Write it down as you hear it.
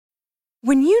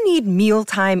When you need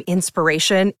mealtime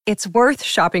inspiration, it's worth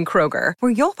shopping Kroger,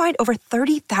 where you'll find over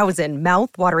 30,000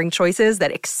 mouth-watering choices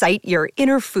that excite your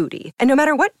inner foodie. And no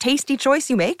matter what tasty choice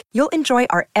you make, you'll enjoy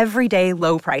our everyday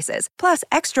low prices, plus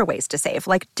extra ways to save,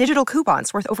 like digital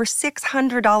coupons worth over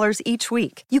 $600 each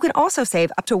week. You can also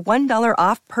save up to $1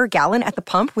 off per gallon at the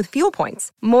pump with fuel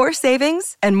points. More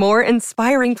savings and more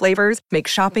inspiring flavors make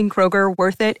shopping Kroger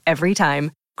worth it every time.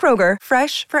 Kroger,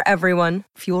 fresh for everyone.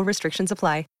 Fuel restrictions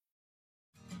apply.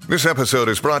 This episode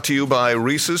is brought to you by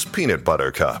Reese's Peanut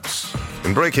Butter Cups.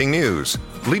 In breaking news,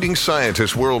 leading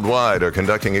scientists worldwide are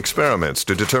conducting experiments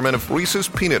to determine if Reese's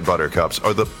Peanut Butter Cups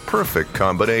are the perfect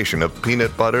combination of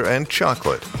peanut butter and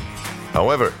chocolate.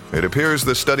 However, it appears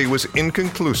the study was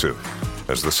inconclusive,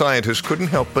 as the scientists couldn't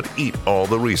help but eat all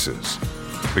the Reese's.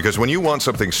 Because when you want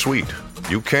something sweet,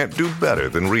 you can't do better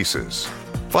than Reese's.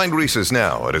 Find Reese's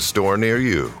now at a store near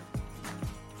you.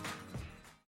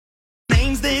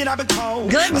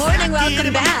 Good morning,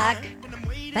 welcome back.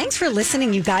 Thanks for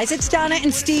listening, you guys. It's Donna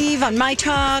and Steve on My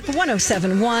Talk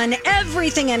 107.1,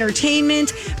 Everything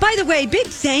Entertainment. By the way, big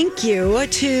thank you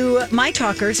to My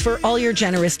Talkers for all your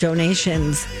generous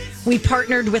donations. We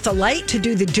partnered with Alight to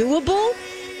do the doable.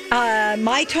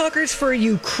 My Talkers for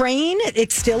Ukraine.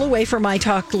 It's still a way for My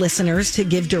Talk listeners to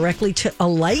give directly to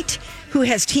Alight, who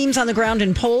has teams on the ground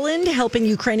in Poland helping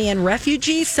Ukrainian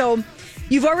refugees. So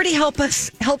you've already helped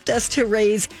us to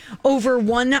raise over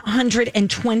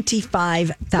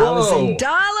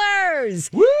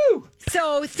 $125,000. Woo!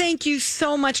 So thank you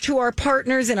so much to our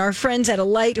partners and our friends at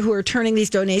Alight who are turning these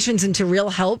donations into real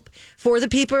help for the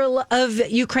people of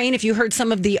Ukraine. If you heard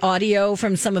some of the audio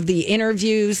from some of the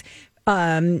interviews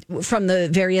from the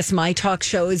various My Talk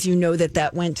shows, you know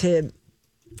that went to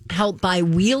help buy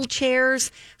wheelchairs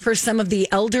for some of the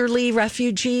elderly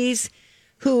refugees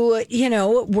who,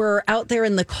 were out there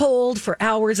in the cold for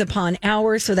hours upon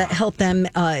hours. So that helped them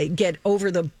get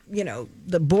over the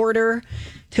border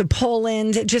to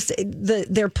Poland.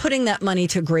 They're putting that money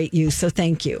to great use. So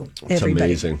thank you,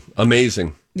 everybody.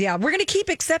 Amazing. Yeah, we're going to keep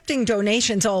accepting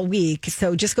donations all week.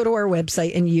 So just go to our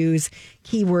website and use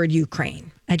keyword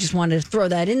Ukraine. I just wanted to throw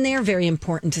that in there. Very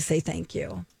important to say thank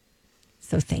you.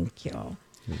 So thank you.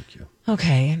 Thank you.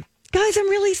 Okay. Guys, I'm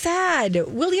really sad.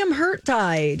 William Hurt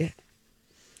died.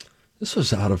 This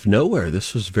was out of nowhere.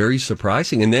 This was very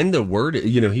surprising. And then the word,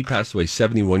 he passed away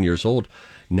 71 years old.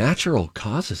 Natural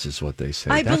causes is what they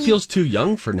say. That feels too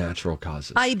young for natural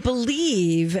causes. I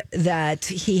believe that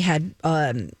he had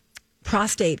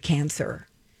prostate cancer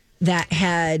that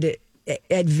had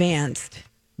advanced.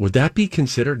 Would that be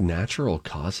considered natural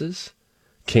causes?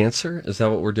 Cancer? Is that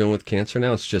what we're doing with cancer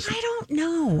now? It's just... I don't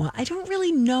know. I don't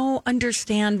really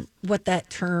understand what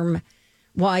that term,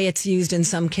 why it's used in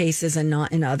some cases and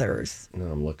not in others. No,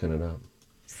 I'm looking it up.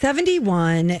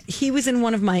 71. He was in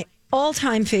one of my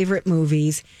all-time favorite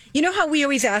movies. You know how we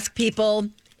always ask people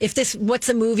what's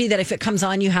a movie that if it comes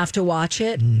on, you have to watch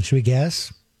it? Should we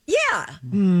guess? Yeah.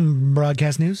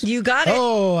 Broadcast news? You got it.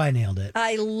 Oh, I nailed it.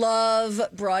 I love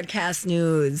broadcast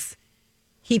news.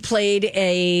 He played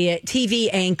a TV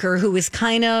anchor who was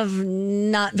kind of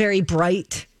not very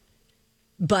bright,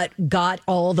 but got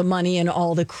all the money and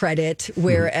all the credit.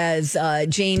 Whereas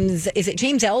James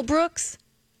L. Brooks,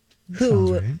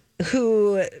 who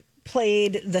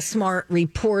played the smart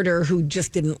reporter who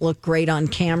just didn't look great on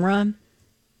camera.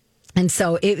 And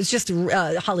so it was just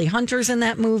Holly Hunter's in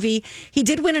that movie. He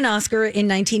did win an Oscar in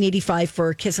 1985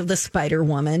 for Kiss of the Spider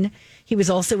Woman. He was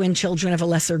also in Children of a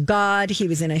Lesser God. He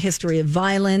was in A History of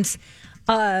Violence.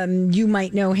 You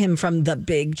might know him from The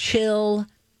Big Chill.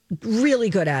 Really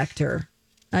good actor.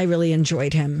 I really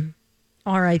enjoyed him.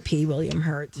 R.I.P. William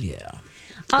Hurt. Yeah.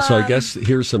 So I guess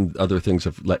here's some other things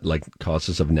of like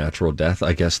causes of natural death.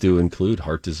 I guess do include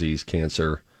heart disease,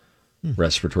 cancer,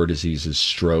 respiratory diseases,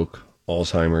 stroke,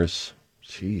 Alzheimer's.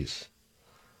 Jeez.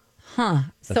 Huh.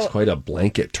 That's quite a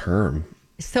blanket term.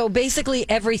 So basically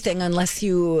everything unless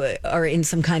you are in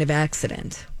some kind of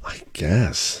accident. I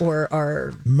guess. Or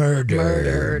are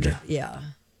murdered. Yeah.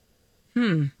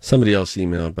 Somebody else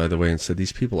emailed, by the way, and said,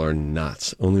 these people are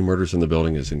nuts. Only Murders in the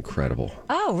Building is incredible.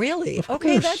 Oh, really?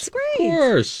 Okay, that's great. Of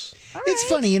course. It's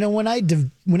funny, when I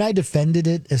defended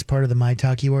it as part of the My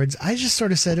Talk Awards, I just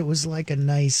sort of said it was like a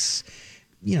nice...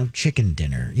 chicken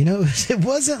dinner. It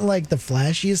wasn't like the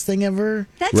flashiest thing ever.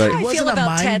 That's right. how I feel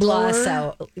about Ted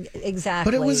Lasso.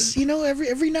 Exactly. But it was,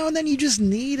 every now and then you just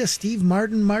need a Steve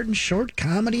Martin short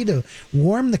comedy to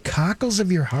warm the cockles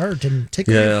of your heart and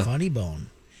tickle your funny bone.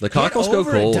 The cockles go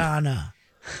cold. Donna.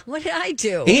 What did I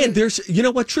do? And there's,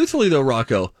 truthfully though,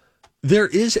 Rocco, there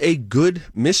is a good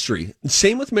mystery.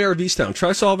 Same with Mayor of Easttown.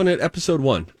 Try solving it episode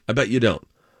 1. I bet you don't.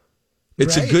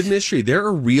 It's a Right. good mystery. There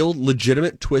are real,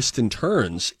 legitimate twists and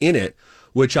turns in it,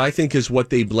 which I think is what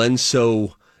they blend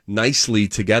so nicely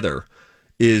together.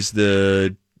 Is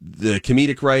the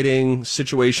comedic writing,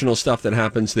 situational stuff that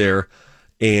happens there,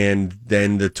 and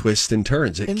then the twists and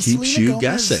turns. It And keeps Selena you Gomez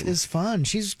guessing. is fun.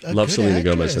 She's a Love good Selena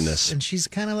actress, Gomez in this. and she's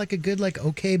kind of like a good, like,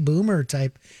 okay boomer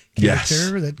type Yes.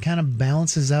 character that kind of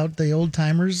balances out the old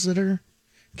timers that are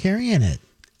carrying it.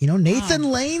 You know, Nathan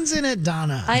Lane's in it,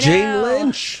 Donna. I know. Jane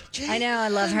Lynch. I know. I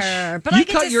love her. But You I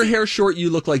get cut to your see- hair short, you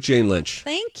look like Jane Lynch,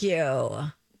 Thank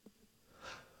you.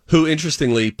 who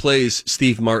interestingly plays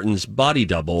Steve Martin's body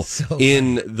double So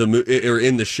in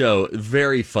the show.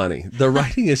 Very funny. The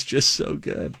writing is just so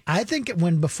good. I think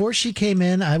before she came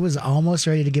in, I was almost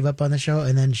ready to give up on the show,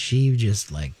 and then she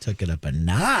just like took it up a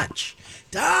notch.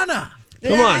 Donna.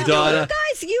 Come on, Donna.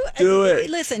 Guys, you Do it.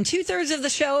 Listen, 2/3 of the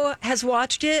show has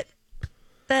watched it.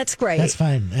 That's great. That's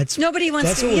fine. That's Nobody wants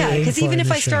that's to. what we Yeah, aim because for even in if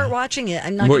this I start show. watching it,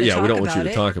 I'm not going to talk We don't about want you to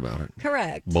it. talk about it.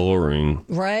 Correct. Boring.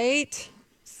 Right?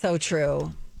 So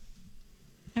true.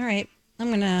 All right. I'm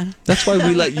going to. That's why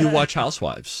we let you watch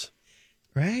Housewives.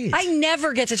 Right. I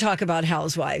never get to talk about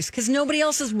Housewives because nobody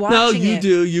else is No, watching you it.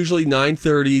 do. Usually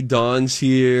 9:30, Dawn's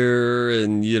here,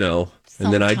 and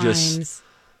and then Sometimes.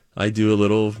 I do a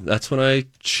little. That's when I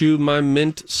chew my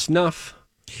mint snuff.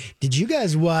 Did you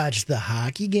guys watch the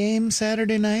hockey game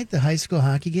Saturday night? The high school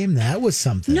hockey game? That was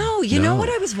something. No, you know No. what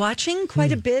I was watching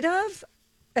quite a bit of?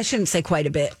 I shouldn't say quite a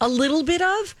bit. A little bit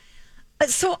of.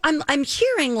 So I'm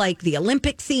hearing like the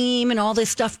Olympic theme and all this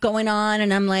stuff going on,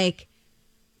 and I'm like,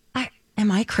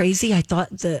 am I crazy? I thought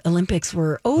the Olympics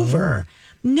were over.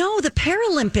 No, the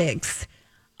Paralympics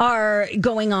are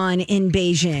going on in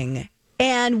Beijing,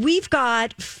 and we've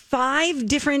got 5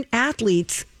 different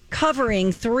athletes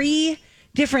covering 3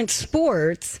 different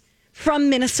sports from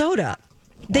Minnesota.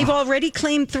 They've already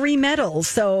claimed 3 medals.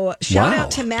 So shout Wow.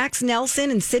 out to Max Nelson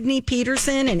and Sydney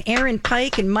Peterson and Aaron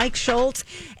Pike and Mike Schultz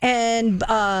and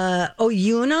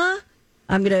Oyuna.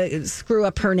 I'm going to screw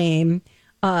up her name.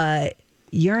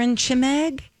 Yurin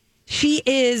Chimeg. She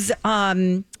is,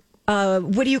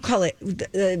 what do you call it?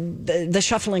 The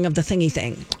shuffling of the thingy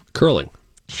thing. Curling.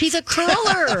 She's a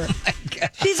curler.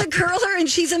 She's a curler and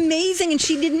she's amazing. And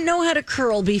she didn't know how to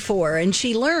curl before. And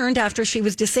she learned after she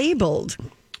was disabled.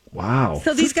 Wow.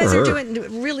 So these Good guys for are her.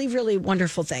 doing really, really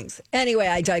wonderful things. Anyway,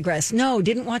 I digress. No,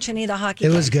 didn't watch any of the hockey. It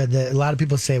was games. good. A lot of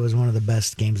people say it was one of the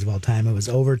best games of all time. It was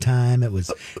overtime. It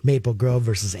was Maple Grove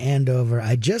versus Andover.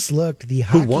 I just looked. The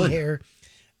hockey won? hair,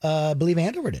 I believe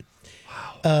Andover did.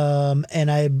 Wow.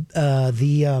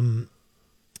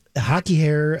 The hockey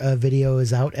hair video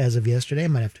is out as of yesterday. I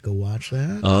might have to go watch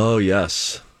that. Oh,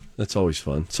 yes. That's always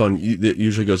fun. So it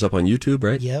usually goes up on YouTube,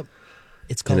 right? Yep.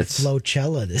 It's called it's-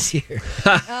 Flowchella this year.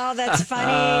 Oh, that's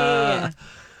funny.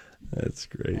 That's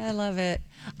great. I love it.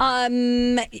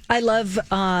 I love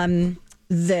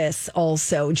this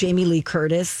also. Jamie Lee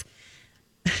Curtis.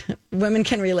 Women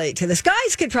can relate to this.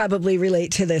 Guys could probably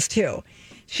relate to this too.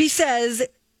 She says,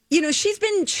 she's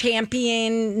been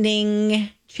championing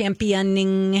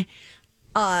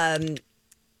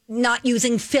not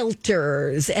using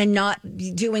filters and not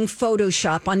doing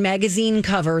Photoshop on magazine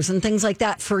covers and things like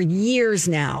that for years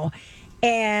now.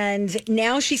 And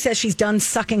now she says she's done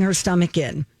sucking her stomach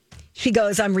in. She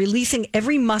goes, I'm releasing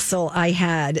every muscle I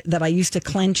had that I used to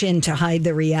clench in to hide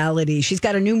the reality. She's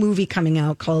got a new movie coming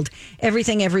out called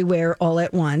Everything Everywhere All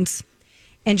at Once.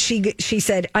 And she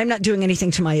said, I'm not doing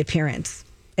anything to my appearance.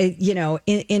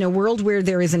 In a world where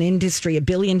there is an industry, $1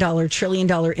 billion, $1 trillion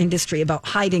industry about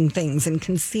hiding things and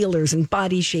concealers and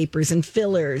body shapers and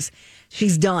fillers,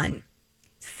 she's done.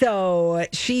 So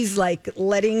she's like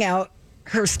letting out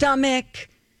her stomach.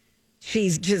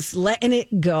 She's just letting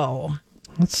it go.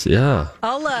 Yeah.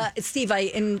 Steve, I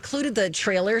included the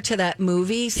trailer to that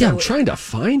movie. So Yeah, I'm trying to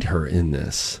find her in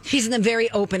this. she's in the very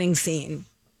opening scene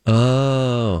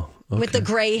Oh. Okay. with the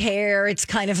gray hair. It's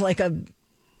kind of like a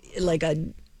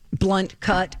blunt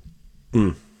cut.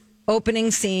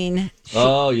 Opening scene.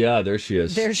 Oh, yeah, there she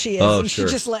is. There she is. Oh, and sure.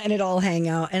 she's just letting it all hang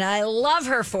out. And I love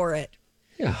her for it.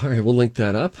 Yeah, all right, we'll link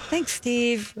that up. Thanks,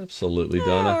 Steve. Absolutely,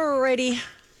 Donna. Alrighty.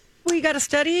 We got to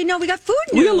study. No, we got food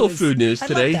news. We got a little food news I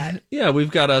today. love that. Yeah,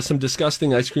 we've got some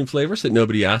disgusting ice cream flavors that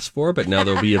nobody asked for, but now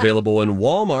they'll be available in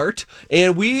Walmart.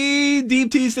 And we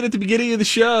deep teased it at the beginning of the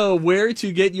show where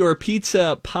to get your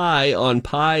pizza pie on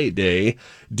Pie Day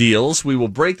deals. We will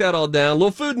break that all down. A little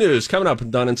food news coming up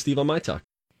with Don and Steve on My Talk.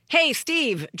 Hey,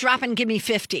 Steve, drop and give me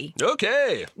 50.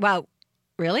 Okay. Wow.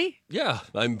 Really? Yeah,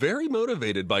 I'm very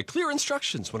motivated by clear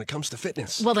instructions when it comes to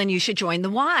fitness. Well, then you should join the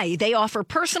Y. They offer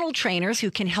personal trainers who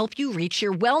can help you reach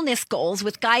your wellness goals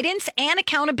with guidance and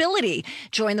accountability.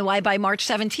 Join the Y by March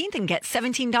 17th and get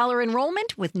 $17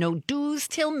 enrollment with no dues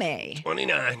till May.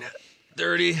 29,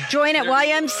 30. Join at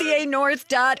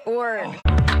ymcanorth.org.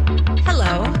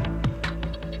 Hello.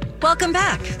 Welcome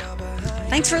back.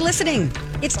 Thanks for listening.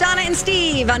 It's Donna and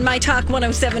Steve on My Talk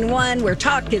 1071, where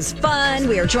talk is fun.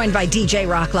 We are joined by DJ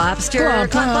Rock Lobster.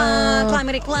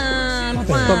 Climate Climb. And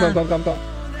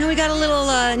we got a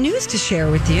little news to share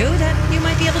with you that you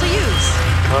might be able to use.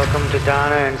 Welcome to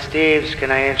Donna and Steve's. Can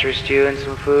I interest you in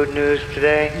some food news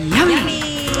today?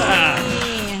 Yummy.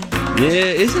 Yeah,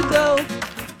 is it though?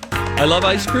 I love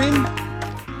ice cream.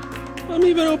 I'm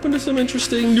even open to some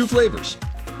interesting new flavors.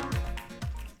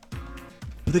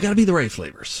 But they got to be the right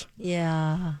flavors.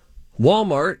 Yeah.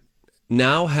 Walmart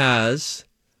now has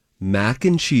mac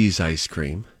and cheese ice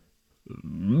cream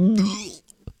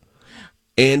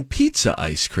and pizza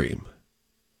ice cream.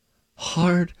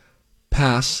 Hard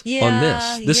pass on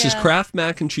this. This is Kraft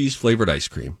mac and cheese flavored ice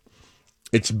cream.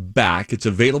 It's back. It's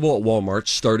available at Walmart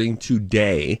starting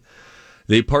today.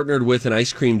 They partnered with an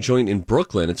ice cream joint in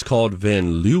Brooklyn. It's called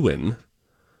Van Leeuwen.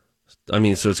 I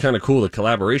mean, so it's kind of cool. The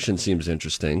collaboration seems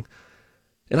interesting.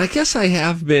 And I guess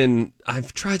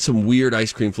I've tried some weird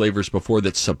ice cream flavors before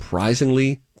that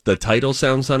surprisingly, the title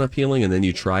sounds unappealing and then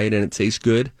you try it and it tastes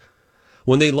good.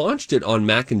 When they launched it on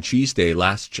Mac and Cheese Day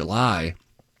last July,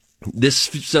 this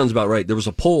sounds about right. There was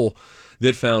a poll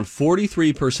that found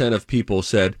 43% of people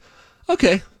said,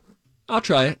 okay, I'll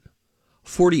try it.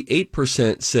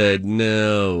 48% said,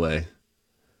 no way.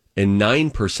 And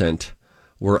 9%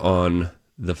 were on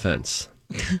the fence.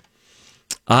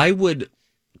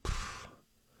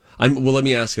 Well, let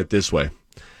me ask it this way.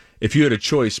 If you had a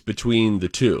choice between the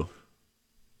two,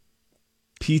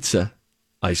 pizza,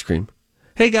 ice cream.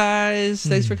 Hey, guys,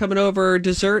 thanks for coming over.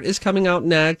 Dessert is coming out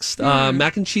next.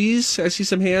 Mac and cheese, I see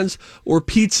some hands. Or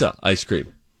pizza, ice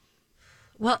cream.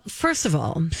 Well, first of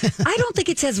all, I don't think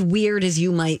it's as weird as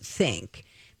you might think.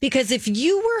 Because if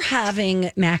you were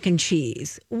having mac and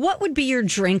cheese, what would be your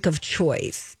drink of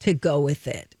choice to go with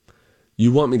it?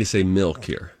 You want me to say milk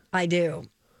here? I do.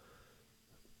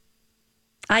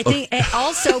 I think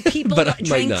also people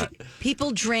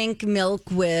drink milk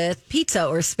with pizza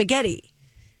or spaghetti.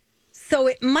 So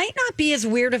it might not be as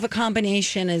weird of a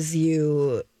combination as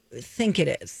you think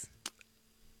it is.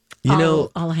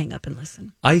 I'll hang up and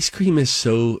listen. Ice cream is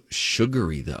so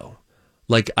sugary, though.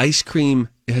 Like, ice cream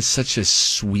has such a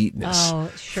sweetness. Oh,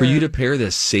 sure. For you to pair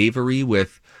the savory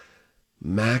with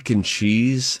mac and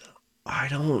cheese, I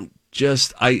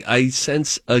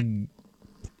sense a...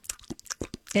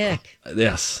 Ick.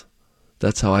 Yes,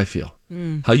 that's how I feel.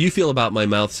 How you feel about my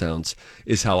mouth sounds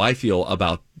is how I feel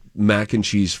about mac and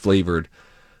cheese flavored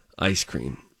ice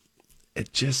cream.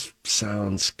 It just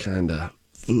sounds kind of,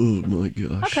 oh my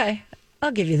gosh. Okay,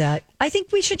 I'll give you that. I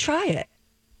think we should try it.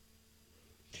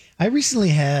 I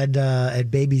recently had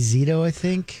at Baby Zito, I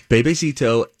think. Baby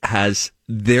Zito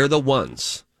they're the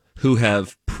ones who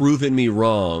have proven me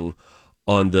wrong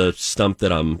on the stump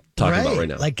that I'm talking about right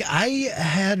now. Like, I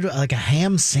had like a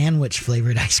ham sandwich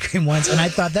flavored ice cream once, and I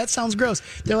thought, that sounds gross.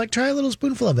 They're like, try a little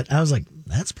spoonful of it. I was like,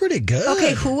 that's pretty good.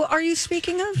 Okay, who are you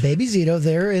speaking of? Baby Zito.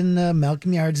 They're in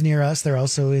Malcolm Yards near us. They're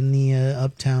also in the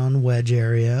Uptown Wedge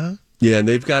area. Yeah, and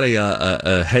they've got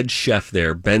a head chef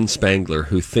there, Ben Spangler,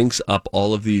 who thinks up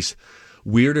all of these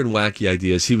weird and wacky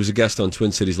ideas. He was a guest on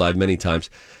Twin Cities Live many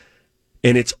times.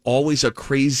 And it's always a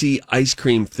crazy ice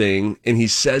cream thing. And he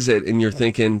says it, and you're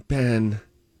thinking, Ben,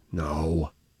 no,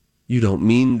 you don't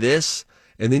mean this.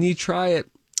 And then you try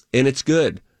it, and it's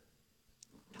good.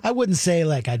 I wouldn't say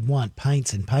like I'd want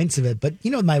pints and pints of it, but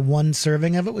my one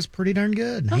serving of it was pretty darn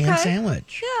good. Okay. Ham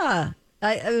sandwich. Yeah.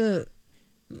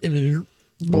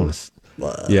 Bonus.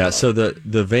 Yeah, so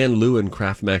the Van Leeuwen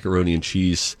Kraft macaroni and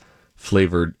cheese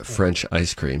flavored French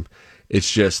ice cream. It's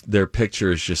just, their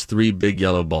picture is just 3 big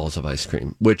yellow balls of ice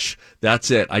cream, which that's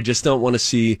it. I just don't want to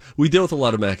see, we deal with a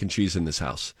lot of mac and cheese in this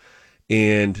house.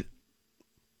 And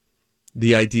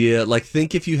the idea, like,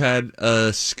 think if you had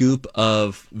a scoop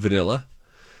of vanilla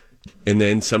and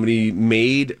then somebody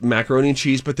made macaroni and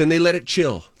cheese, but then they let it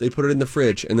chill. They put it in the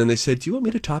fridge and then they said, do you want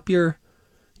me to top your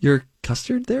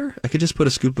custard there? I could just put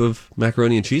a scoop of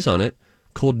macaroni and cheese on it.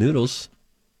 Cold noodles.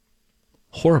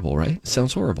 Horrible, right?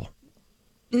 Sounds horrible.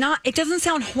 It doesn't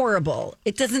sound horrible.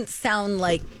 It doesn't sound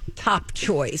like top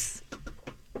choice.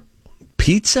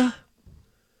 Pizza?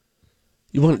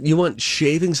 You want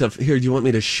shavings of, here, do you want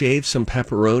me to shave some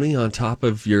pepperoni on top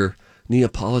of your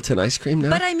Neapolitan ice cream now?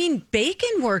 But I mean,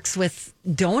 bacon works with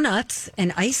donuts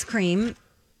and ice cream.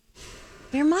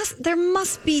 There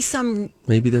must be some.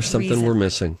 Maybe there's something reason. we're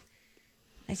missing.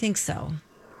 I think so.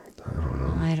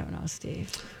 I don't know,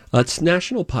 Steve. It's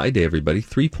National Pie Day, everybody.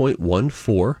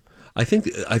 3.14. I think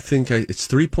it's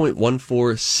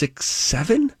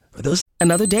 3.1467. Are those?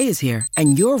 Another day is here,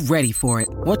 and you're ready for it.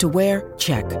 What to wear?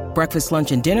 Check. Breakfast,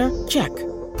 lunch, and dinner? Check.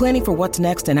 Planning for what's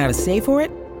next and how to save for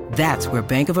it? That's where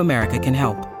Bank of America can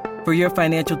help. For your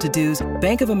financial to-dos,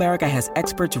 Bank of America has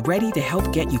experts ready to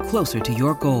help get you closer to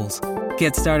your goals.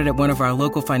 Get started at one of our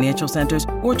local financial centers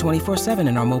or 24/7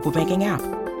 in our mobile banking app.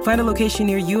 Find a location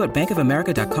near you at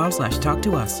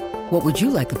bankofamerica.com/talktous. What would you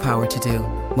like the power to do?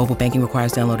 Mobile banking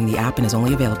requires downloading the app and is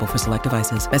only available for select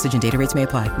devices. Message and data rates may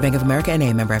apply. Bank of America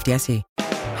N.A., member FDIC.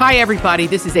 Hi, everybody.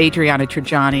 This is Adriana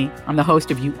Trajani. I'm the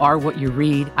host of You Are What You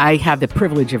Read. I have the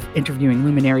privilege of interviewing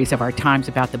luminaries of our times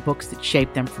about the books that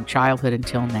shaped them from childhood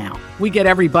until now. We get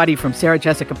everybody from Sarah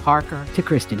Jessica Parker to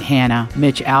Kristen Hanna,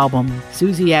 Mitch Albom,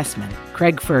 Susie Essman,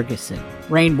 Craig Ferguson,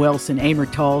 Rainn Wilson, Amor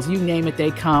Tolls, you name it, they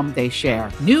come, they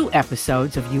share. New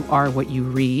episodes of You Are What You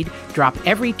Read drop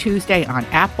every Tuesday on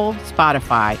Apple,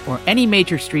 Spotify, or any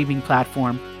major streaming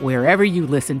platform wherever you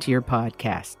listen to your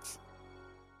podcasts.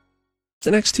 The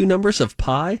next two numbers of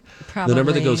pi? Probably. The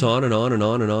number that goes on and on and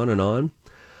on and on and on.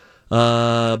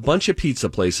 A bunch of pizza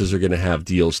places are going to have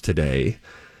deals today,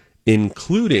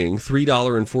 including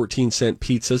 $3.14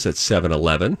 pizzas at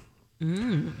 7-Eleven.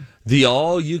 The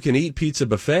all-you-can-eat pizza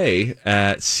buffet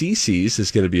at Cici's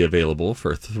is going to be available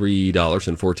for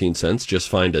 $3.14. Just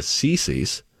find a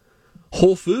Cici's.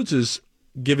 Whole Foods is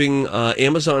giving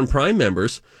Amazon Prime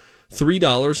members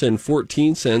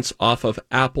 $3.14 off of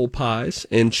apple pies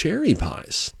and cherry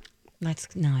pies. That's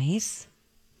nice.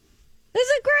 This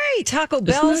is great. Taco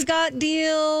Bell's got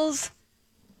deals.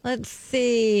 Let's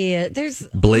see. There's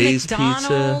Blaze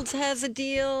McDonald's Pizza has a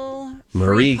deal.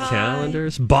 Marie Free pie.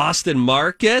 Callender's. Boston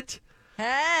Market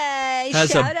Hey,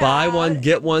 has shout a buy out. one,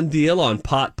 get one deal on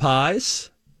pot pies.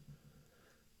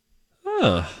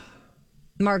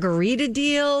 Margarita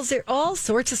deals. There are all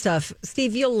sorts of stuff.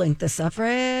 Steve, you'll link this up,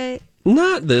 right?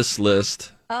 Not this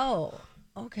list. Oh,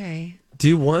 okay. Do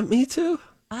you want me to?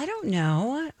 I don't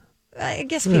know. I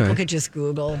guess people right. could just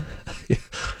Google. We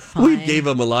Fine. gave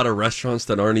them a lot of restaurants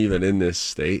that aren't even in this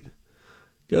state.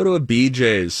 Go to a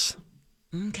BJ's.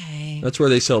 Okay. That's where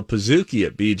they sell Pizookie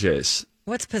at BJ's.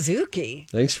 What's Pizookie?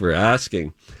 Thanks for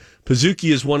asking.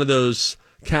 Pizookie is one of those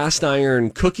cast iron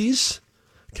cookies,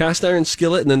 cast iron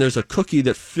skillet, and then there's a cookie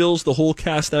that fills the whole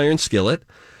cast iron skillet,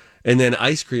 and then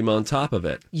ice cream on top of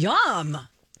it. Yum.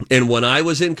 And when I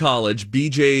was in college,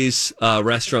 BJ's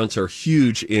restaurants are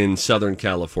huge in Southern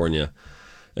California.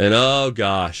 And oh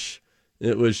gosh,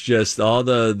 it was just all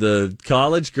the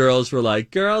college girls were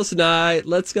like, girls' night,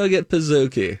 let's go get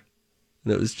Pizookie.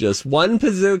 And it was just one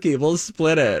Pizookie, we'll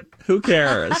split it. Who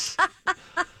cares?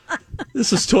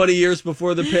 This was 20 years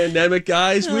before the pandemic,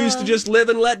 guys. We used to just live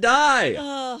and let die.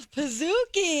 Oh,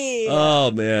 Pizookie.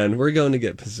 Oh, man, we're going to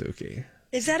get Pizookie.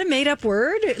 Is that a made-up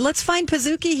word? Let's find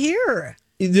Pizookie here.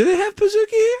 Do they have Pizookie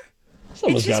here?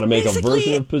 Someone's It's got to make a basically-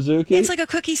 version of Pizookie. It's like a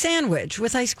cookie sandwich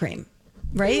with ice cream,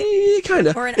 right? Kind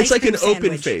of. Or an It's ice like cream an open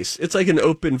sandwich. face. It's like an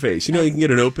open face. You know, you can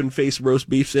get an open face roast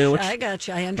beef sandwich. I got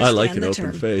you. I understand I like an the open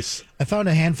term. face. I found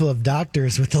a handful of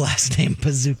doctors with the last name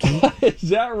Pizookie. Is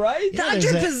that right? Yeah,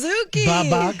 Dr. there's a Pizookie.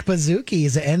 Babak Pizookie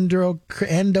is an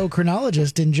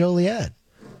endocrinologist in Joliet,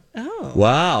 Oh.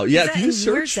 Wow. Yeah, if you Where's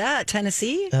search that?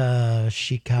 Tennessee?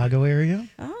 Chicago area.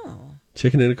 Oh.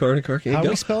 chicken in a car can't How are go.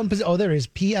 we spelling Pizookie? Oh, there is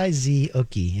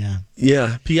P-I-Z-ookie, yeah.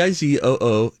 Yeah, Pizookie.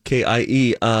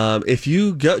 If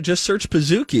you go, just search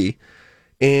Pizookie,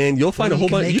 and you'll find Well, a whole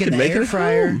bunch. You it can in make the air it at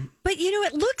fryer. home. But, you know,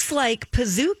 it looks like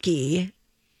Pizookie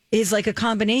is like a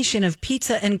combination of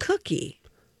pizza and cookie.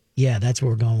 Yeah, that's what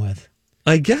we're going with.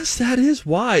 I guess that is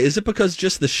why. Is it because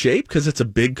just the shape? Because it's a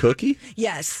big cookie?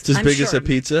 Yes. It's as I'm big as sure. a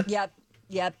pizza? Yep.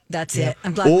 That's it.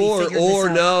 I'm glad we figured this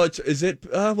out. No, is it?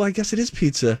 Well, I guess it is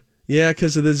pizza. Yeah,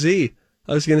 because of the Z.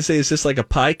 I was going to say, is this like a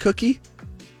pie cookie?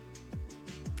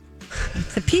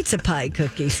 It's a pizza pie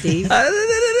cookie, Steve.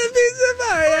 Pizza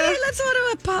pie. Hey, let's order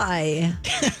a pie.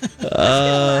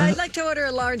 I'd like to order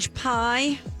a large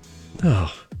pie.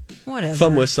 Oh, Whatever. if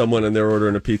I'm with someone and they're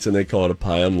ordering a pizza and they call it a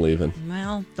pie, I'm leaving.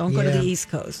 Well, don't go to Yeah. the East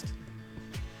Coast.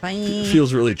 Bye. It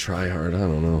feels really try hard. I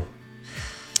don't know.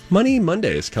 Money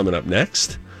Monday is coming up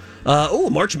next.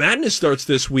 March Madness starts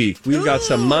this week. We've got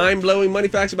some mind-blowing money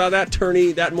facts about that.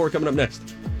 Tourney, that and more coming up next.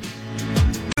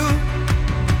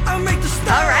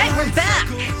 All right, we're back.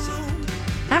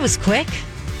 That was quick.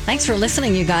 Thanks for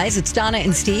listening, you guys. It's Donna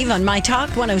and Steve on My Talk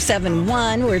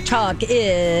 107.1, where talk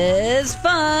is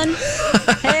fun.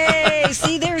 Hey,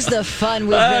 see, there's the fun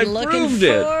we've been looking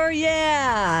for.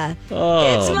 Yeah.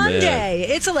 Oh, it's Monday.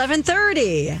 Man. It's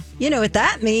 11:30. You know what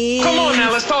that means. Come on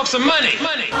now, let's talk some money.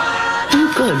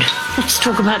 Oh, good. Let's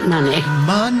talk about money.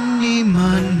 Money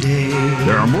Monday.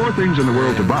 There are more things in the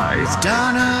world to buy It's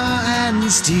Donna and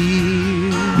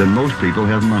Steve. than most people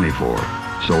have money for.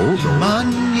 So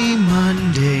Money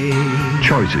Monday.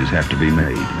 choices have to be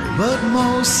made. But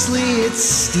mostly it's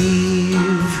Steve.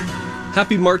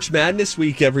 Happy March Madness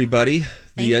week, everybody.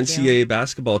 The NCAA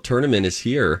basketball tournament is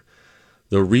here.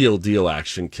 The real deal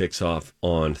action kicks off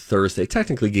on Thursday.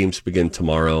 Technically, games begin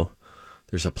tomorrow.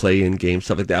 There's a play-in game,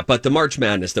 stuff like that. But the March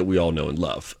Madness that we all know and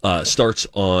love starts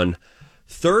on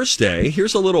Thursday.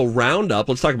 Here's a little roundup.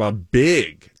 Let's talk about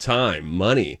big-time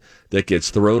money that gets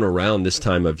thrown around this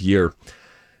time of year.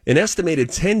 An estimated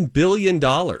 $10 billion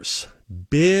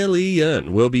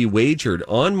will be wagered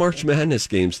on March Madness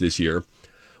games this year,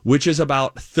 which is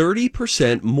about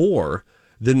 30% more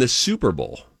than the Super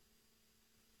Bowl.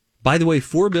 By the way,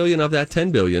 $4 billion of that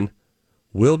 $10 billion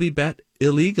will be bet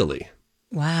illegally.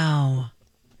 Wow.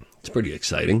 It's pretty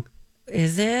exciting.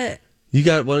 Is it? You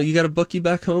got a bookie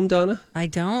back home, Donna? I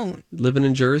don't. Living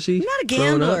in Jersey? I'm not a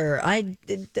gambler.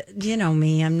 You know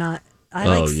me. I'm not. I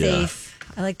like safe.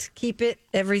 I like to keep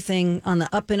everything on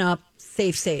the up and up,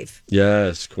 safe.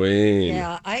 Yes, queen.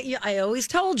 Yeah, I always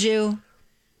told you,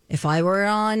 if I were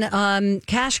on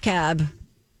Cash Cab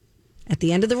at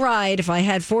the end of the ride, if I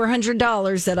had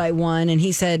 $400 that I won, and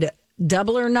he said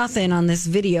double or nothing on this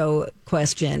video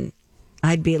question,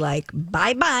 I'd be like,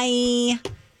 bye.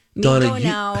 Donna,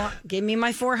 now. Give me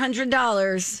my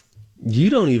 $400.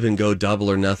 You don't even go double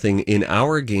or nothing in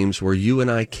our games where you and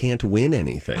I can't win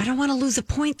anything. I don't want to lose a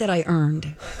point that I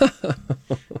earned.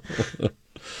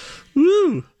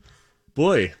 Woo!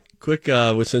 Boy, quick,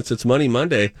 since it's Money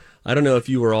Monday, I don't know if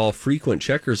you were all frequent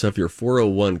checkers of your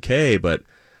 401k, but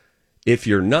if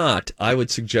you're not, I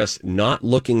would suggest not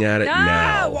looking at it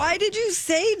now. Why did you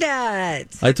say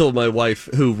that? I told my wife,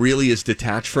 who really is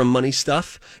detached from money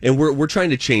stuff, and we're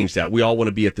trying to change that. We all want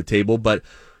to be at the table, but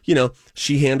you know,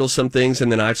 she handles some things,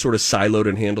 and then I've sort of siloed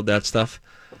and handled that stuff.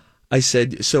 I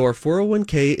said, so our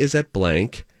 401k is at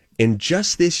blank, and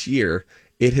just this year,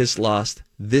 it has lost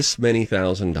this many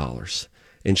 $1,000s.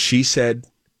 And she said,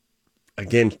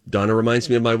 again, Donna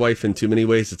reminds me of my wife in too many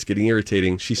ways. It's getting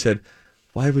irritating. She said,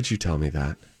 why would you tell me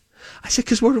that? I said,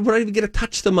 because we're not even going to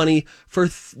touch the money for,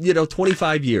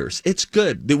 25 years. It's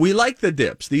good. We like the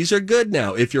dips. These are good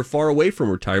now. If you're far away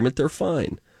from retirement, they're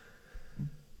fine.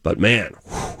 But man,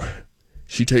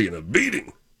 she taking a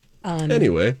beating.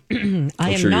 Anyway,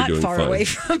 I am not far away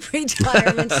from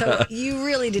retirement, so you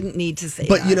really didn't need to say that.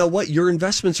 But you know what? Your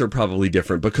investments are probably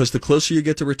different because the closer you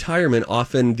get to retirement,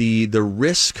 often the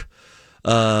risk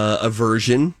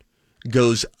aversion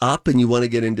goes up and you want to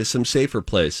get into some safer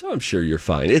place. So I'm sure you're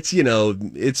fine.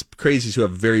 It's crazy to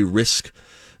have very risk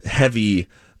heavy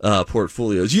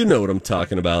portfolios. You know what I'm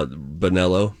talking about,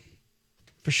 Bonello.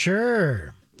 For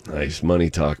sure. Nice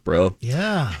money talk, bro.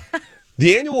 Yeah.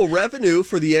 The annual revenue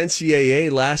for the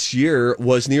NCAA last year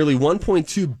was nearly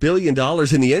 $1.2 billion, and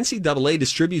the NCAA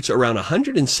distributes around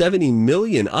 $170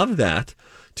 million of that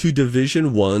to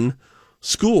Division I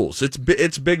schools.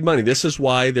 It's big money. This is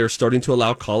why they're starting to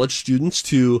allow college students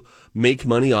to make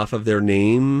money off of their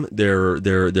name, their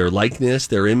likeness,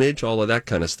 their image, all of that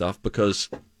kind of stuff, because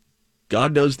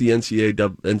God knows the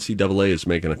NCAA is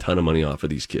making a ton of money off of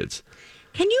these kids.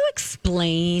 Can you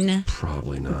explain?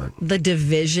 Probably not. The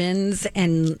divisions,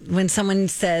 and when someone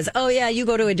says, "Oh yeah, you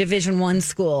go to a Division I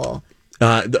school."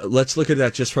 Let's look at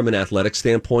that just from an athletic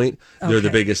standpoint. Okay. They're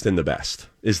the biggest and the best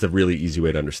is the really easy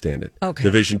way to understand it. Okay.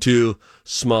 Division II,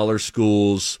 smaller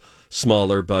schools,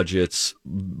 smaller budgets,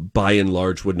 by and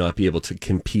large, would not be able to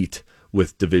compete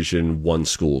with Division I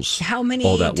schools. How many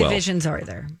divisions are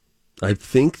there? I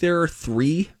think there are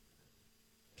 3.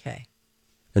 Okay.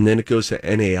 And then it goes to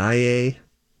NAIA.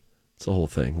 It's a whole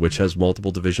thing, which has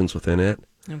multiple divisions within it.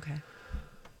 Okay.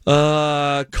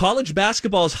 College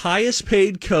basketball's highest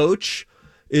paid coach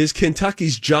is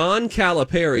Kentucky's John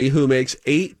Calipari, who makes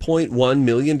 $8.1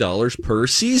 million per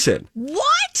season.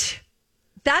 What?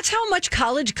 That's how much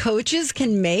college coaches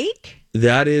can make?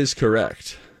 That is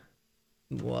correct.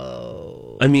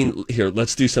 Whoa. I mean, here,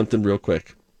 let's do something real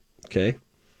quick. Okay?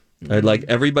 Mm-hmm. I'd like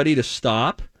everybody to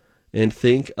stop and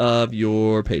think of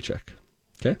your paycheck.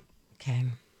 Okay? Okay.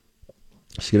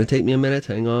 It's going to take me a minute.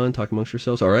 Hang on. Talk amongst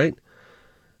yourselves. All right?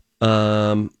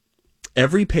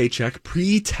 Every paycheck,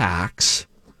 pre-tax,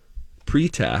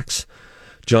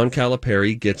 John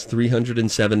Calipari gets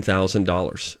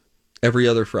 $307,000. every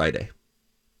other Friday.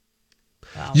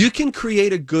 Wow. You can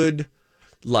create a good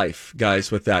life,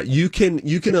 guys, with that. You can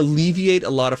alleviate a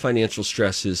lot of financial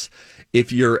stresses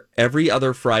if your every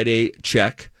other Friday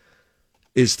check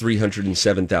is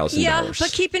 $307,000. Yeah,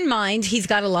 but keep in mind, he's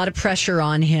got a lot of pressure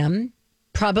on him.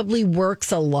 Probably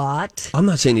works a lot. I'm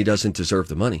not saying he doesn't deserve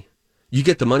the money. You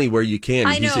get the money where you can.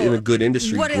 I know. He's in a good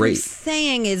industry. What great. I'm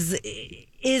saying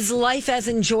is life as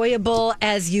enjoyable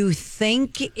as you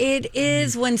think it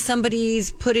is when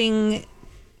somebody's putting,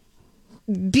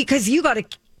 because you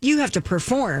have to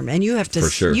perform, and you have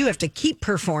to keep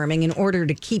performing in order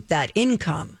to keep that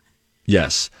income.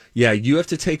 Yes. Yeah, you have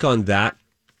to take on that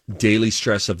daily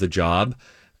stress of the job.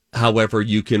 However,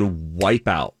 you can wipe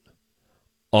out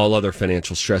all other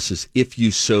financial stresses if you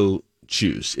so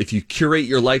choose. If you curate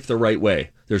your life the right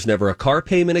way. There's never a car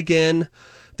payment again.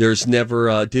 There's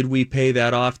never did we pay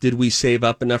that off? Did we save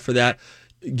up enough for that?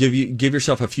 Give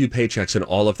yourself a few paychecks and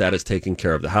all of that is taken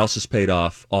care of. The house is paid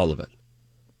off, all of it.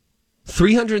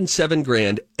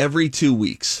 $307,000 every 2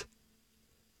 weeks.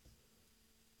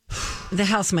 The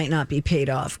house might not be paid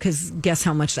off, because guess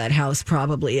how much that house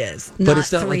probably is? But not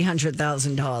it's not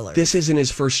 $300,000. This isn't his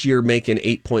first year making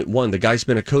 8.1. The guy's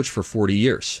been a coach for 40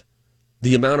 years.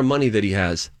 The amount of money that he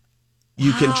has,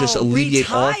 you can just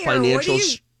alleviate all financial. What are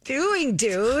you doing,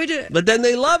 dude? But then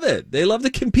they love it. They love to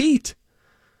compete.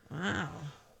 Wow.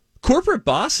 Corporate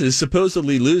bosses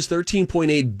supposedly lose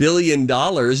 $13.8 billion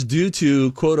due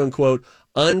to, quote unquote,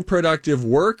 unproductive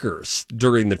workers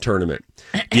during the tournament.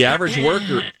 The average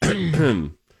worker,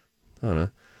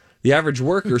 the average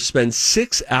worker spends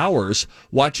 6 hours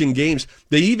watching games.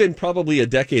 They even probably a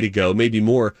decade ago, maybe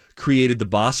more, created the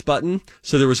Boss button.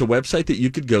 So there was a website that you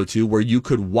could go to where you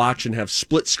could watch and have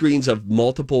split screens of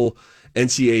multiple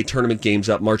NCAA tournament games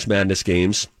up, March Madness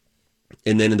games.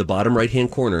 And then in the bottom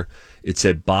right-hand corner, it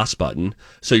said Boss button.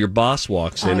 So your boss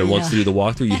walks in and wants to do the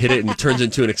walkthrough. You hit it and it turns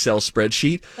into an Excel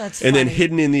spreadsheet. That's and funny. then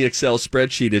hidden in the Excel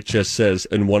spreadsheet, it just says,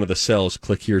 in one of the cells,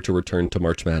 click here to return to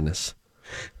March Madness.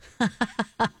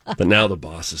 But now the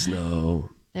bosses know.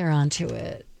 They're onto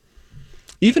it.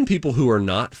 Even people who are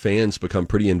not fans become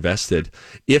pretty invested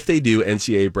if they do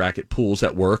NCAA bracket pools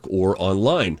at work or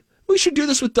online. We should do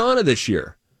this with Donna this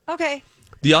year. Okay.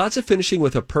 The odds of finishing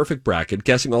with a perfect bracket,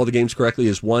 guessing all the games correctly,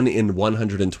 is 1 in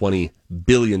 $120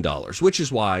 billion, which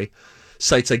is why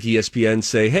sites like ESPN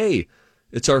say, hey,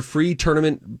 it's our free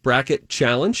tournament bracket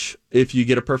challenge. If you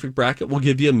get a perfect bracket, we'll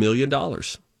give you $1 million,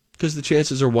 because the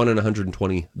chances are 1 in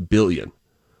 120 billion.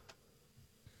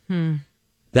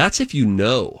 That's if you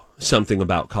know something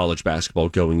about college basketball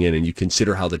going in and you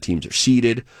consider how the teams are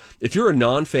seeded. If you're a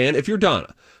non-fan, if you're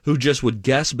Donna, who just would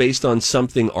guess based on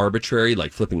something arbitrary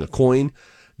like flipping a coin,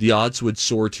 the odds would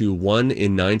soar to 1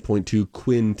 in 9.2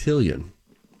 quintillion.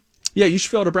 Yeah, you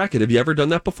should fill out a bracket. Have you ever done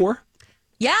that before?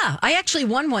 Yeah, I actually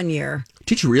won one year.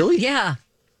 Did you really? Yeah.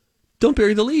 Don't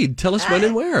bury the lead. Tell us when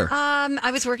and where.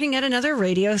 I was working at another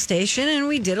radio station, and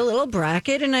we did a little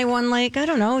bracket, and I won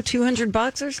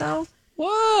 $200 or so.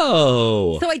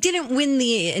 Whoa. So I didn't win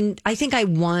and I think I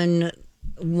won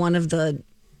one of the,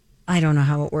 I don't know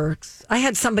how it works. I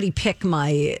had somebody pick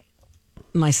my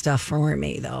stuff for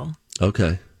me, though.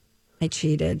 Okay. I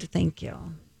cheated. Thank you.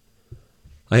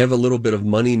 I have a little bit of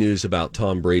money news about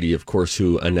Tom Brady, of course,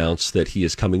 who announced that he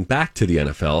is coming back to the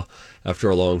NFL after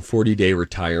a long 40-day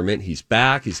retirement. He's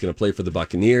back. He's going to play for the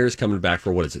Buccaneers, coming back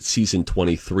for, season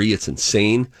 23. It's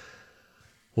insane.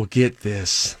 Well, get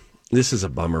this. This is a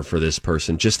bummer for this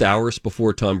person. Just hours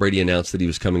before Tom Brady announced that he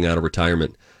was coming out of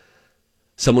retirement,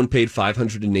 someone paid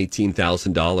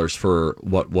 $518,000 for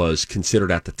what was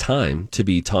considered at the time to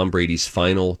be Tom Brady's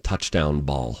final touchdown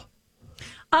ball.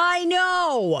 I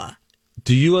know.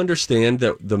 Do you understand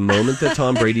that the moment that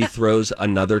Tom Brady throws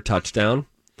another touchdown,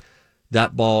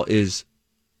 that ball is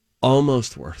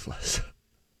almost worthless?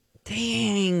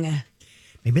 Dang.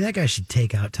 Maybe that guy should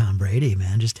take out Tom Brady,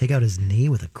 man. Just take out his knee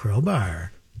with a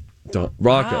crowbar.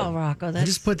 Rocco. Wow, Rocco. I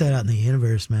just put that out in the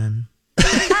universe, man.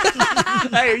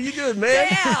 Hey, are you doing, man?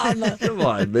 Damn. Come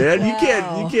on, man.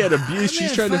 Wow. You can't abuse.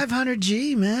 She's trying 500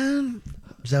 G, man.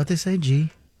 Is that what they say?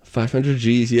 G? 500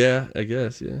 G's, yeah, I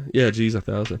guess, yeah. Yeah, G's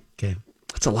 1,000. Okay.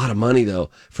 That's a lot of money, though.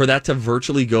 For that to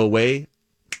virtually go away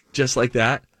just like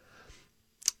that,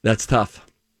 that's tough.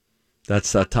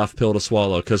 That's a tough pill to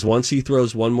swallow, because once he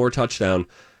throws one more touchdown,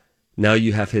 now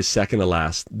you have his second to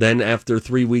last. Then after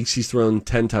 3 weeks, he's thrown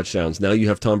 10 touchdowns. Now you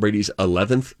have Tom Brady's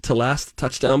 11th to last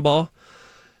touchdown ball.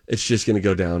 It's just going to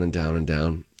go down and down and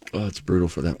down. Oh, it's brutal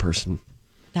for that person.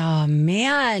 Oh,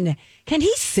 man. Can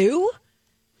he sue?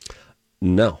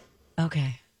 No.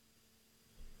 Okay.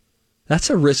 That's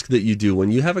a risk that you do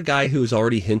when you have a guy who's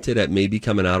already hinted at maybe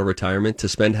coming out of retirement to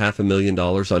spend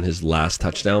 $500,000 on his last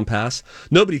touchdown pass.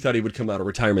 Nobody thought he would come out of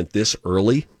retirement this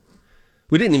early.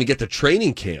 We didn't even get to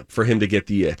training camp for him to get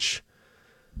the itch.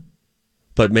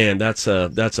 But man, that's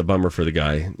a bummer for the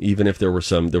guy. Even if there was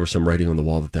some writing on the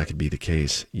wall that could be the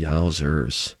case.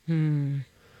 Yowzers.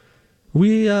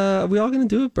 We all going to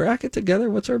do a bracket together?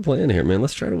 What's our plan here, man?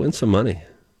 Let's try to win some money.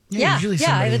 Yeah, usually I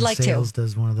somebody would in like to. sales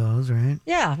does one of those, right?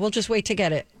 Yeah, we'll just wait to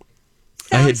get it.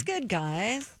 Sounds good,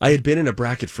 guys. I had been in a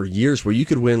bracket for years where you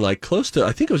could win like close to,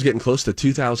 I think I was getting close to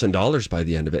 $2,000 by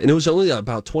the end of it. And it was only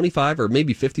about 25 or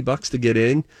maybe $50 to get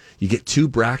in. You get 2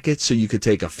 brackets, so you could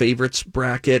take a favorites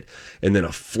bracket and then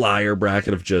a flyer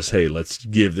bracket of just, hey, let's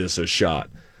give this a shot.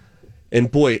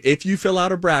 And boy, if you fill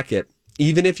out a bracket,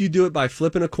 even if you do it by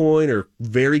flipping a coin or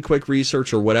very quick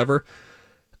research or whatever,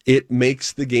 it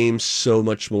makes the game so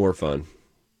much more fun.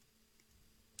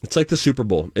 It's like the Super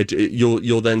Bowl.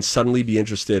 You'll then suddenly be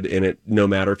interested in it, no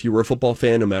matter if you were a football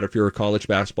fan, no matter if you're a college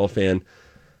basketball fan.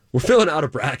 We're filling out a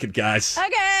bracket, guys.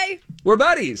 Okay. We're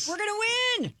buddies. We're going to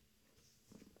win.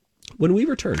 When we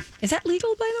return. Is that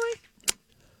legal, by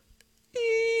the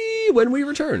way? When we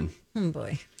return. Oh,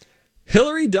 boy.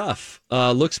 Hillary Duff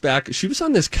looks back. She was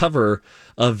on this cover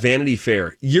of Vanity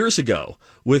Fair years ago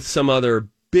with some other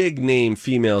big-name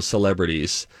female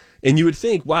celebrities. And you would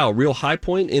think, wow, real high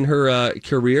point in her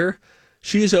career.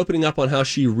 She is opening up on how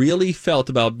she really felt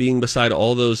about being beside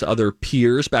all those other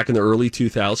peers back in the early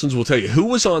 2000s. We'll tell you who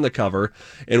was on the cover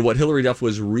and what Hillary Duff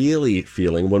was really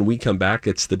feeling when we come back.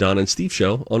 It's the Don and Steve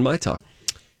Show on My Talk.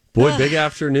 Boy, big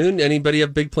afternoon. Anybody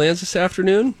have big plans this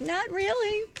afternoon? Not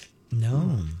really.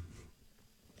 No.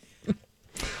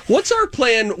 What's our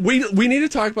plan? We need to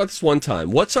talk about this one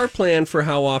time. What's our plan for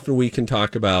how often we can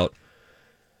talk about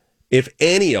if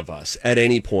any of us at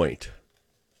any point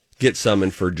get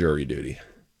summoned for jury duty?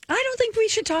 I don't think we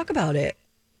should talk about it.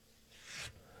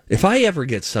 If I ever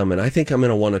get summoned, I think I'm going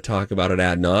to want to talk about it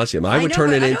ad nauseum. I would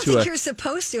turn it into I don't think you're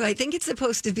supposed to. I think it's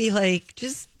supposed to be like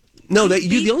just no.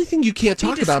 The only thing you can't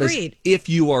talk about is discreet. if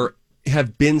you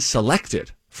have been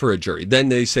selected for a jury. Then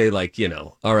they say, like,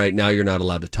 all right, now you're not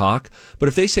allowed to talk. But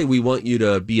if they say we want you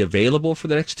to be available for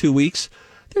the next 2 weeks,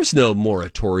 there's no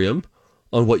moratorium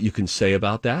on what you can say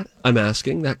about that. I'm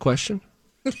asking that question.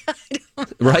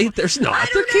 Right? There's not.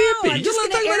 There can't be. I'm You just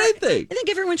don't gonna talk about anything. I think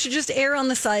everyone should just err on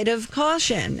the side of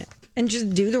caution and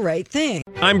just do the right thing.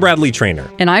 I'm Bradley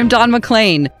Trainer. And I'm Don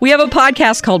McClain. We have a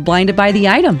podcast called Blinded by the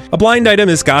Item. A blind item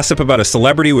is gossip about a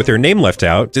celebrity with their name left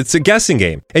out. It's a guessing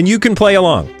game, and you can play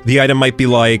along. The item might be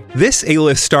like, this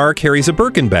A-list star carries a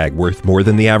Birkin bag worth more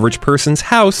than the average person's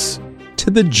house to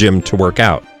the gym to work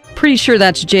out. Pretty sure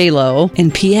that's J-Lo.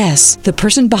 And P.S. the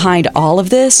person behind all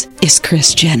of this is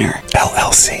Kris Jenner,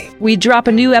 LLC. We drop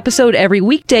a new episode every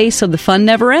weekday so the fun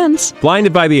never ends.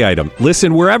 Blinded by the Item.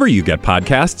 Listen wherever you get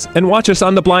podcasts and watch us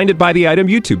on the Blinded by the Item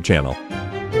YouTube channel.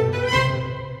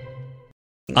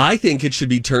 I think it should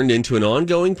be turned into an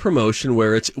ongoing promotion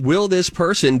where it's, will this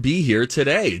person be here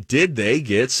today? Did they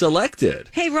get selected?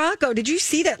 Hey, Rocco, did you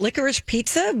see that Licorice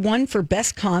Pizza won for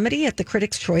Best Comedy at the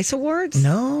Critics' Choice Awards?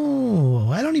 No,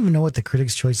 I don't even know what the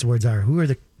Critics' Choice Awards are. Who are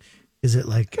is it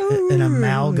like an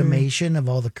amalgamation of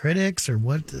all the critics or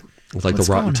what? Like the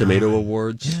Rotten Tomato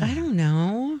Awards? Yeah. I don't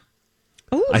know.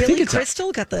 Oh, Billy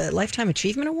Crystal got the Lifetime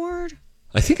Achievement Award.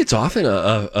 I think it's often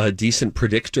a decent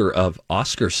predictor of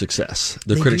Oscar success,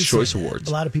 the Critics' Choice Awards.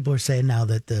 A lot of people are saying now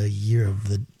that the year of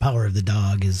the Power of the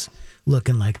Dog is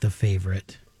looking like the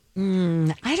favorite.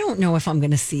 I don't know if I'm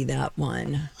going to see that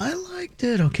one. I liked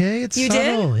it, okay? It's you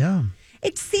subtle, did? Yeah.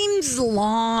 It seems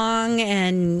long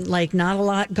and like not a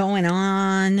lot going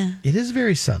on. It is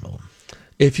very subtle.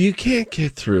 If you can't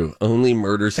get through Only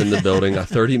Murders in the Building, a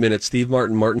 30-minute Steve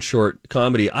Martin Short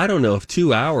comedy, I don't know if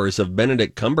 2 hours of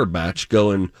Benedict Cumberbatch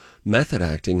going method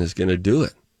acting is going to do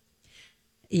it.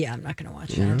 Yeah, I'm not going to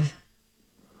watch it.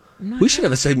 We should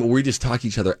have a segment where we just talk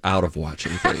each other out of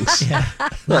watching things. Yeah,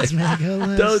 let's make a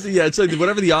list. It's like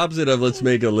whatever the opposite of let's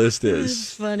make a list is.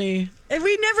 It's funny. And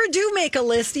we never do make a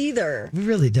list either. We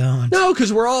really don't. No,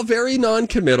 because we're all very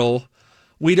non-committal.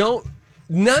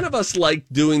 None of us like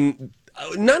doing...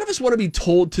 None of us want to be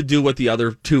told to do what the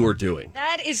other two are doing.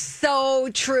 That is so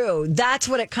true. That's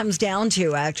what it comes down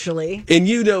to, actually. And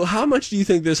how much do you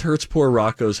think this hurts poor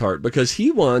Rocco's heart? Because he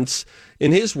wants,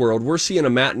 in his world, we're seeing a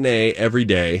matinee every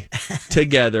day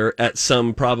together at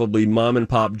some probably mom and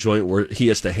pop joint where he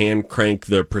has to hand crank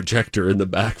the projector in the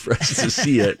back for us to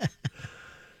see it.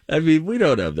 I mean, we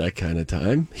don't have that kind of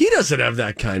time. He doesn't have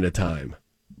that kind of time.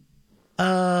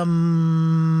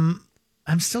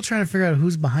 I'm still trying to figure out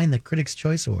who's behind the Critics'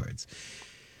 Choice Awards.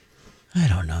 I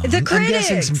don't know. The critics. I'm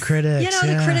guessing some critics.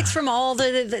 The critics from all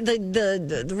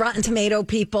the Rotten Tomato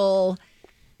people.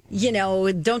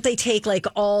 Don't they take like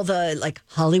all the like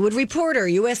Hollywood Reporter,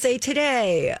 USA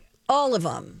Today, all of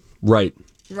them? Right.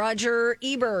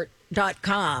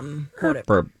 RogerEbert.com.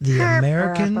 The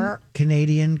American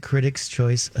Canadian Critics'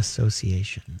 Choice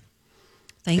Association.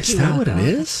 Thank you. Is that what it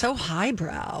is? That's so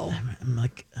highbrow. I'm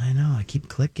like, I know. I keep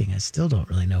clicking. I still don't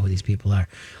really know who these people are.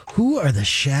 Who are the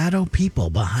shadow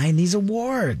people behind these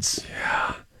awards?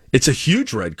 Yeah, it's a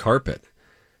huge red carpet.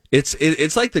 It's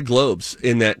like the Globes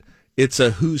in that it's a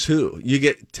who's who. You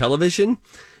get television,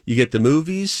 you get the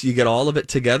movies, you get all of it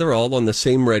together, all on the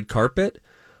same red carpet.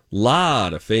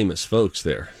 Lot of famous folks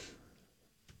there.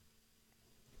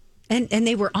 And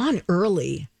they were on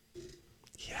early.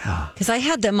 Yeah. Because I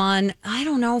had them on,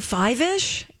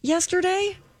 5-ish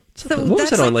yesterday. So what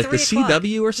was it on, like the 3:00.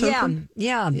 CW or something?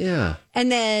 Yeah.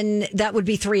 And then that would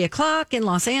be 3:00 in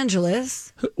Los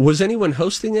Angeles. Was anyone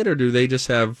hosting it, or do they just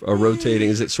have a rotating?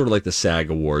 Is it sort of like the SAG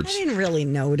Awards? I didn't really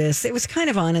notice. It was kind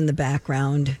of on in the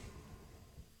background.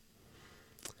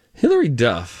 Hillary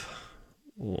Duff.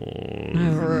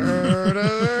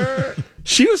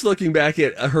 She was looking back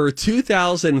at her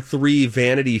 2003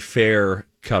 Vanity Fair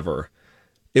cover.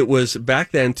 It was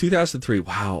back then, 2003.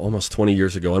 Wow, almost 20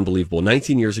 years ago. Unbelievable.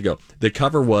 19 years ago. The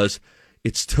cover was,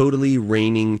 "It's Totally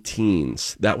Raining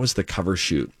Teens." That was the cover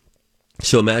shoot.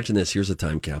 So imagine this. Here's a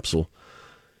time capsule.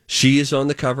 She is on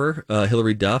the cover,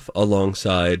 Hillary Duff,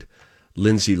 alongside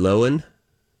Lindsay Lohan,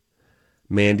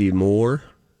 Mandy Moore,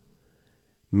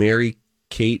 Mary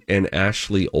Kate and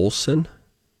Ashley Olsen.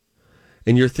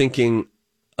 And you're thinking,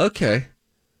 okay,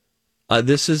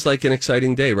 this is like an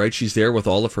exciting day, right? She's there with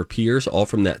all of her peers, all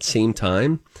from that same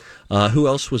time. Who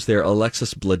else was there?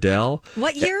 Alexis Bledel.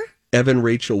 What year? Evan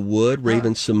Rachel Wood,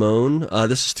 Raven Simone.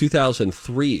 This is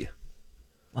 2003.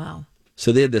 Wow.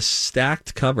 So they had this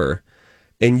stacked cover,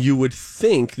 and you would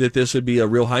think that this would be a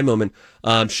real high moment.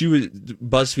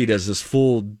 BuzzFeed has this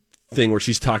full thing where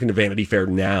she's talking to Vanity Fair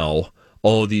now,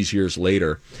 all these years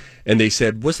later. And they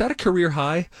said, was that a career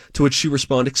high? To which she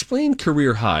responded, explain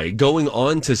career high, going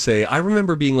on to say, I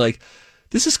remember being like,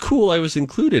 this is cool, I was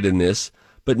included in this.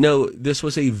 But no, this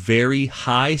was a very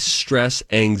high stress,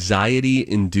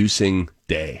 anxiety-inducing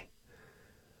day.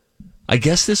 I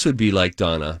guess this would be like,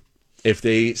 Donna, if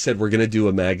they said we're going to do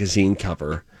a magazine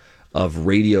cover of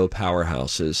radio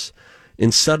powerhouses,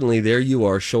 and suddenly there you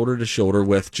are, shoulder to shoulder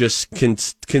with just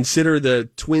consider the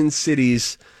Twin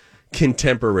Cities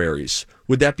contemporaries.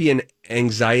 Would that be an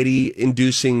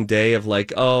anxiety-inducing day of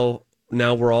like, oh,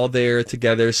 now we're all there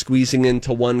together, squeezing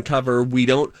into one cover.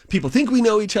 People think we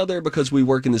know each other because we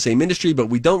work in the same industry, but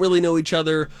we don't really know each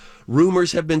other.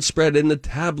 Rumors have been spread in the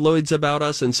tabloids about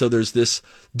us, and so there's this,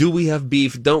 do we have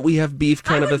beef, don't we have beef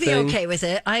kind of a thing. I would be okay with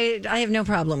it. I have no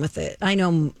problem with it. I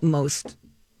know most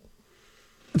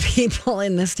people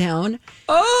in this town.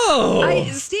 Oh!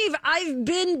 Steve, I've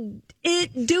been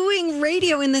doing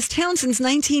radio in this town since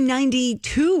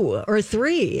 1992 or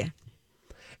 3.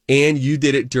 And you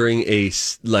did it during a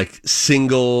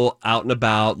single out and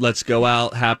about, let's go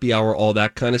out, happy hour, all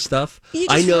that kind of stuff. You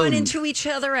just run into each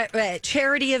other at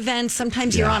charity events.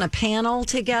 Sometimes you're on a panel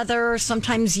together.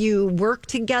 Sometimes you work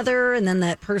together, and then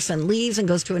that person leaves and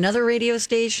goes to another radio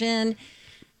station.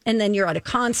 And then you're at a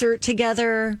concert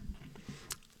together.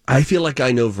 I feel like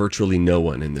I know virtually no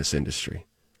one in this industry.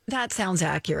 That sounds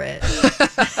accurate.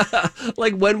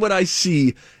 Like, when would I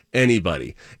see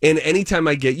anybody? And anytime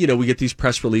I get, we get these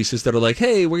press releases that are like,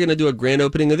 hey, we're going to do a grand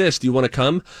opening of this. Do you want to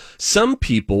come? Some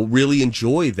people really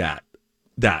enjoy that.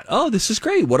 Oh, this is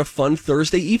great. What a fun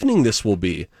Thursday evening this will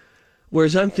be.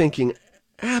 Whereas I'm thinking,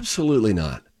 absolutely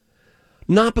not.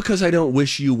 Not because I don't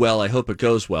wish you well. I hope it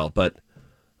goes well, but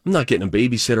I'm not getting a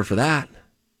babysitter for that.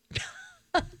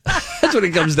 That's what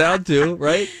it comes down to,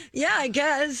 right? Yeah, I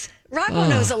guess. Rocco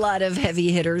knows a lot of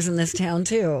heavy hitters in this town,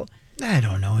 too. I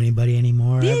don't know anybody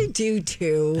anymore. You do,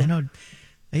 too. I know.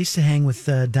 I used to hang with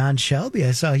Don Shelby.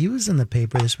 I saw he was in the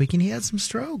paper this week, and he had some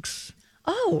strokes.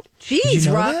 Oh, geez,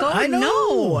 Rocco. That? I know.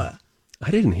 No.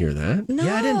 I didn't hear that. No.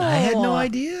 Yeah, I didn't. I had no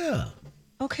idea.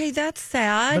 Okay, that's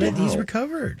sad. But he's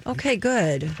recovered. Okay,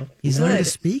 good. He's learned to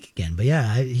speak again. But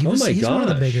yeah, he's one of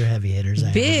the bigger heavy hitters.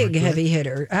 Big heavy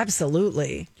hitter.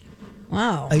 Absolutely.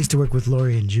 Wow. I used to work with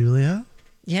Lori and Julia.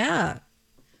 Yeah.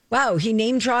 Wow, he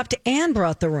name dropped and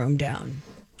brought the room down.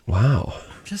 Wow.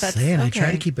 Just saying, okay. I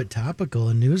try to keep it topical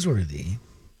and newsworthy.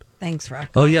 Thanks,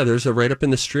 Rocco. Oh, yeah, there's a write-up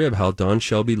in the Strib how Don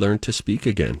Shelby learned to speak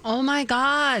again. Oh, my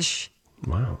gosh.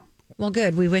 Wow. Well,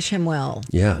 good. We wish him well.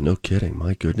 Yeah, no kidding.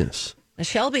 My goodness.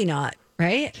 Shelby not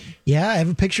right? Yeah, I have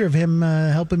a picture of him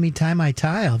helping me tie my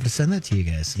tie. I'll have to send that to you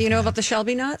guys. Do you know about the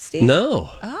Shelby knot, Steve? No.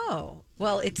 Oh,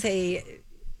 well, it's a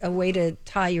way to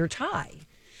tie your tie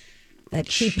that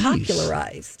he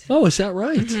popularized. Oh, is that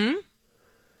right? Mm-hmm.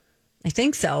 I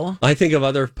think so. I think of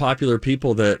other popular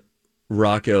people that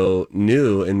Rocco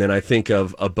knew, and then I think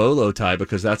of a bolo tie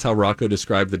because that's how Rocco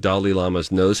described the Dalai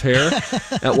Lama's nose hair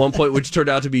at one point, which turned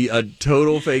out to be a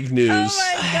total fake news.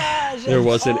 Oh my gosh! There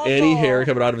wasn't any hair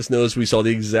coming out of his nose. We saw the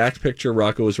exact picture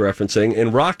Rocco was referencing,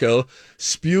 and Rocco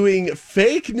spewing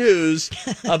fake news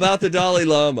about the Dalai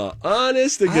Lama.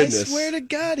 Honest to goodness. I swear to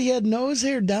God, he had nose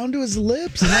hair down to his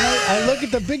lips. And I look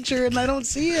at the picture and I don't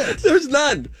see it. There's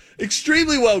none.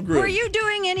 Extremely well groomed. Were you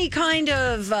doing any kind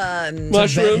of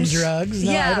mushrooms? Drugs?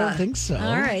 No, yeah. I don't think so.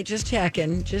 All right, just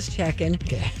checking.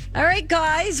 Okay. All right,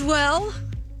 guys. Well,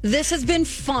 this has been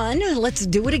fun. Let's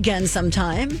do it again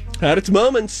sometime. Had its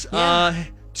moments. Yeah.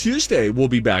 Tuesday, we'll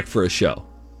be back for a show.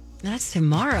 That's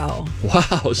tomorrow.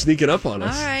 Wow, sneaking up on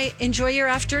us. All right. Enjoy your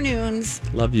afternoons.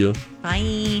 Love you.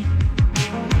 Bye.